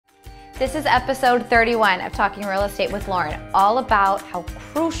This is episode 31 of Talking Real Estate with Lauren, all about how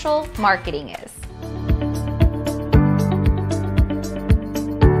crucial marketing is.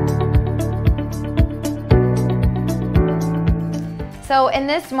 So in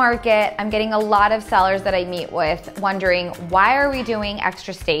this market, I'm getting a lot of sellers that I meet with wondering, why are we doing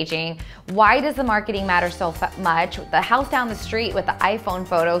extra staging? Why does the marketing matter so much? The house down the street with the iPhone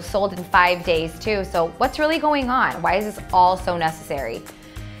photos sold in 5 days too. So what's really going on? Why is this all so necessary?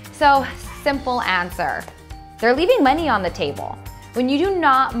 So simple answer, they're leaving money on the table. When you do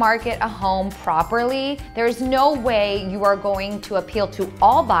not market a home properly, there's no way you are going to appeal to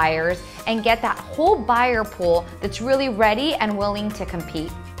all buyers and get that whole buyer pool that's really ready and willing to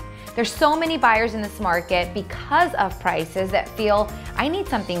compete. There's so many buyers in this market because of prices that feel, I need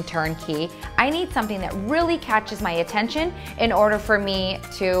something turnkey. I need something that really catches my attention in order for me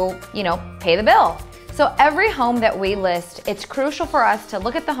to, pay the bill. So every home that we list, it's crucial for us to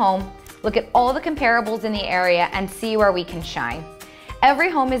look at the home, look at all the comparables in the area and see where we can shine. Every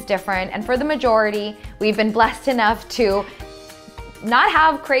home is different, and for the majority, we've been blessed enough to not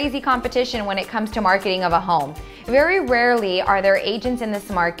have crazy competition when it comes to marketing of a home. Very rarely are there agents in this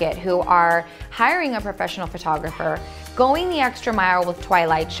market who are hiring a professional photographer, going the extra mile with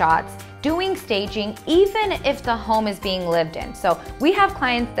twilight shots, doing staging, even if the home is being lived in. So we have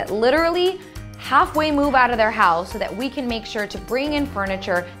clients that literally halfway move out of their house so that we can make sure to bring in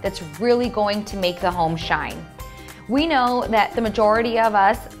furniture that's really going to make the home shine. We know that the majority of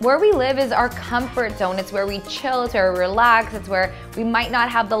us, where we live is our comfort zone. It's where we chill, it's where we relax, it's where we might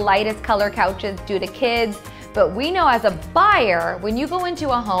not have the lightest color couches due to kids. But we know as a buyer, when you go into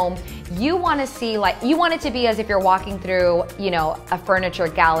a home, you want it to be as if you're walking through, a furniture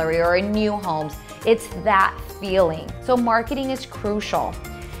gallery or a new homes. It's that feeling. So marketing is crucial.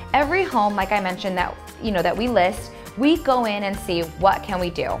 Every home, like I mentioned, that we list, we go in and see, what can we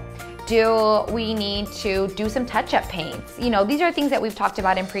do? Do we need to do some touch-up paints? These are things that we've talked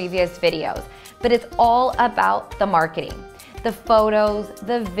about in previous videos, but it's all about the marketing. The photos,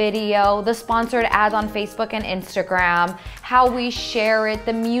 the video, the sponsored ads on Facebook and Instagram, how we share it,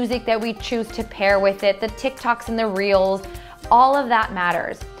 the music that we choose to pair with it, the TikToks and the Reels, all of that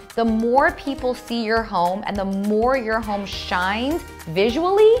matters. The more people see your home and the more your home shines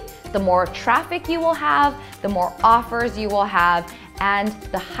visually, the more traffic you will have, the more offers you will have, and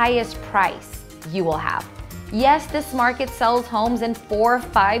the highest price you will have. Yes, this market sells homes in 4 or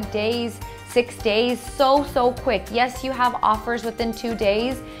 5 days, 6 days, so quick. Yes, you have offers within 2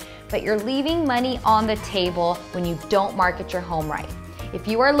 days, but you're leaving money on the table when you don't market your home right. If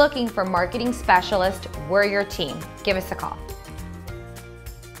you are looking for marketing specialists, we're your team. Give us a call.